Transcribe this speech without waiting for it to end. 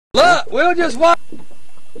But we'll just watch.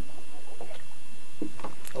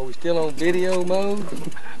 Are we still on video mode?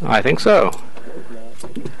 I think so.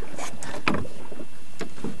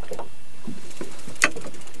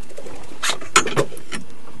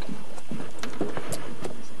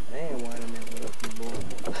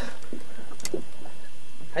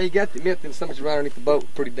 Hey, you got to admit that something's right underneath the boat.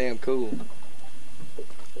 Pretty damn cool.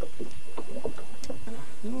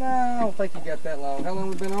 No, I don't think you got that long. How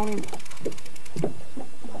long have we been on him?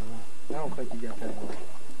 I don't think you got that long.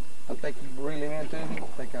 I think you really into him. I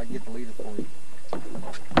think I'll get the leader for you.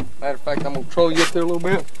 Matter of fact, I'm going to troll you up there a little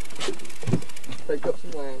bit. Take up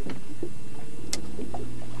some land.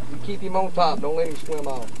 You keep him on top. Don't let him swim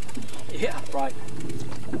off. Yeah, right.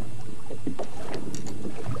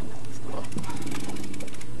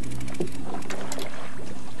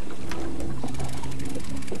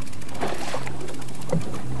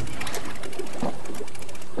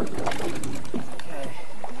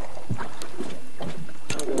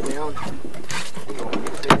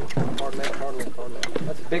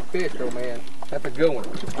 That's a big fish though, man. That's a good one.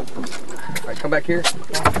 All right, come back here. That's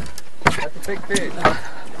a big fish. Come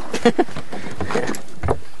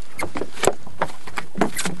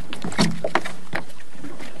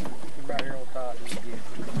back here on top. You can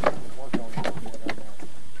work on it right now.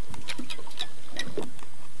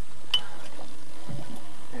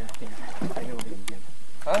 Yeah. I know what again.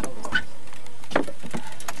 Huh?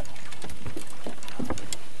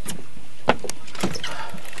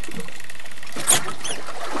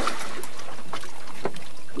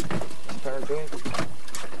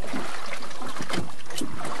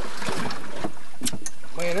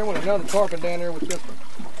 Man, there went another tarpon down there with this one.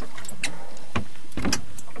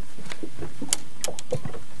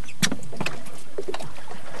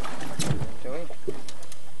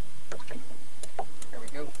 There we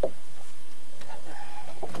go.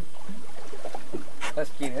 That's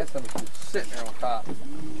skinny. That's something sitting there on top.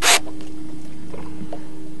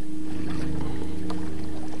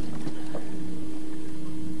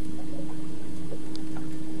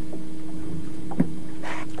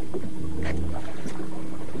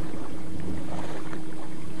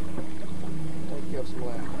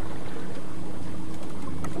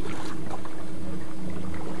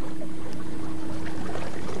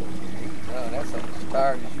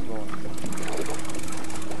 Tired as you are.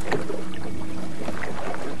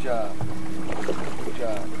 Good job. Good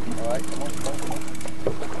job. All right, come on, come on, come on.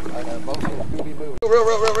 All right, now both in the booty moving. Real.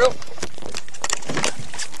 All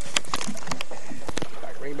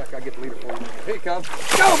right, bring him back. I'll get the leader for you. Here he comes.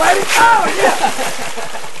 Go, baby. Oh, yeah.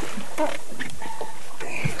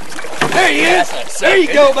 There he is. There you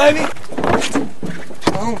go, baby.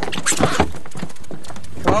 Come on.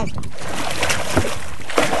 Come on.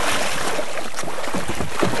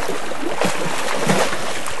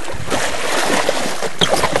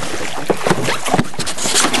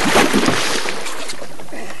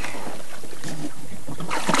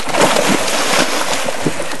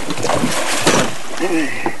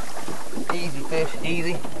 Easy fish,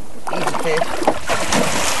 easy fish,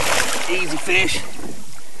 easy fish,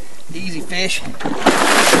 easy fish.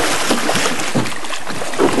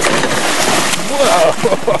 Whoa!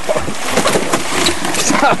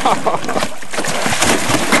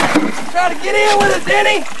 Try to get in with it,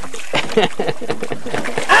 Denny.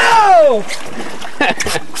 Ow!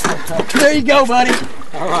 There you go, buddy.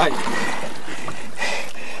 All right.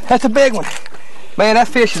 That's a big one. Man, that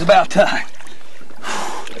fish is about time.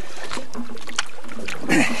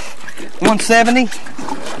 170.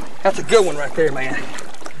 That's a good one right there, man.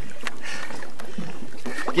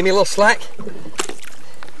 Give me a little slack.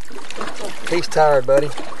 He's tired, buddy.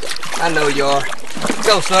 I know you are.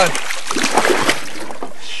 Go, son.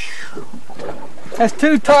 That's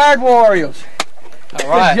two tired warriors. All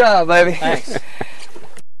right. Good job, baby. Thanks.